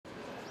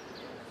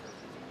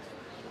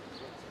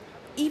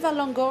Eva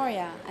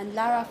Longoria and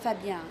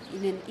Fabien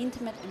in an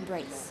intimate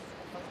embrace.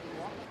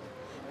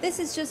 This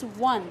is just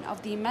one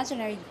of the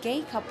imaginary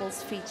gay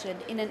couples featured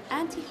in an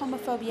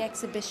anti-homophobia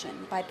exhibition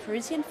by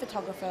Parisian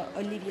photographer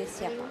Olivier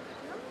Ciappa.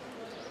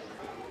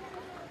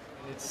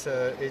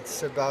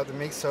 It's about a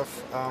mix of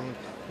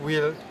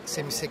real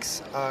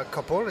same-sex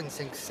couple and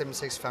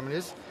same-sex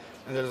families.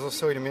 And there's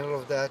also in the middle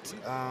of that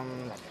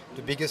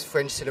the biggest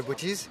French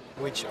celebrities,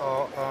 which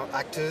are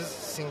actors,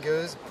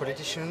 singers,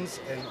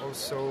 politicians, and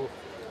also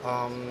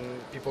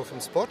people from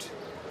sport.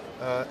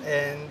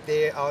 And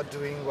they are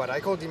doing what I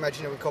call the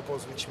imaginary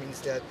couples, which means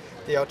that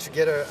they are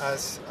together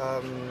as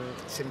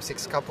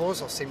same-sex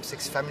couples or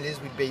same-sex families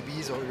with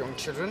babies or young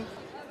children.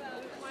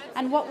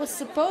 And what was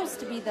supposed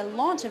to be the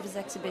launch of his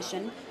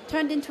exhibition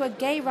turned into a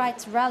gay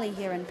rights rally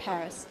here in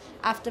Paris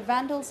after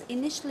vandals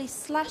initially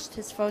slashed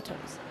his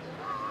photos.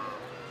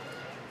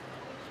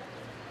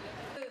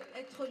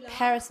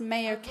 Paris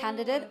mayor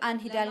candidate Anne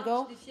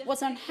Hidalgo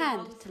was on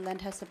hand to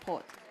lend her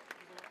support.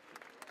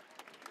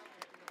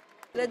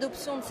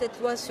 L'adoption de cette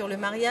loi sur le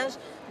mariage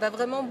va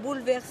vraiment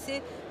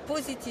bouleverser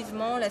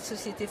positivement la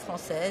société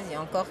française. Il y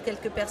a encore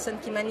quelques personnes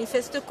qui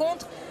manifestent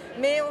contre,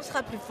 mais on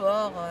sera plus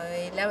fort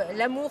et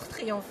l'amour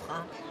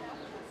triomphera.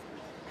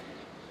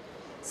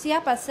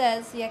 Ciappa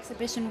says the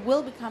exhibition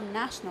will become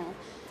national,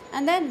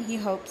 and then he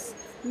hopes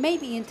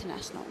maybe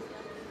international.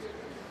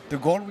 The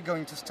goal we're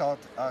going to start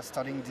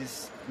starting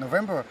this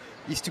November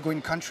is to go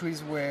in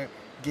countries where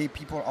gay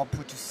people are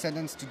put to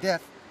sentence to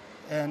death,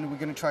 and we're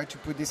going to try to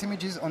put these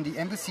images on the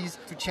embassies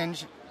to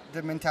change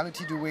the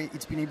mentality the way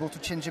it's been able to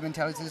change the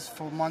mentalities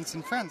for months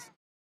in France.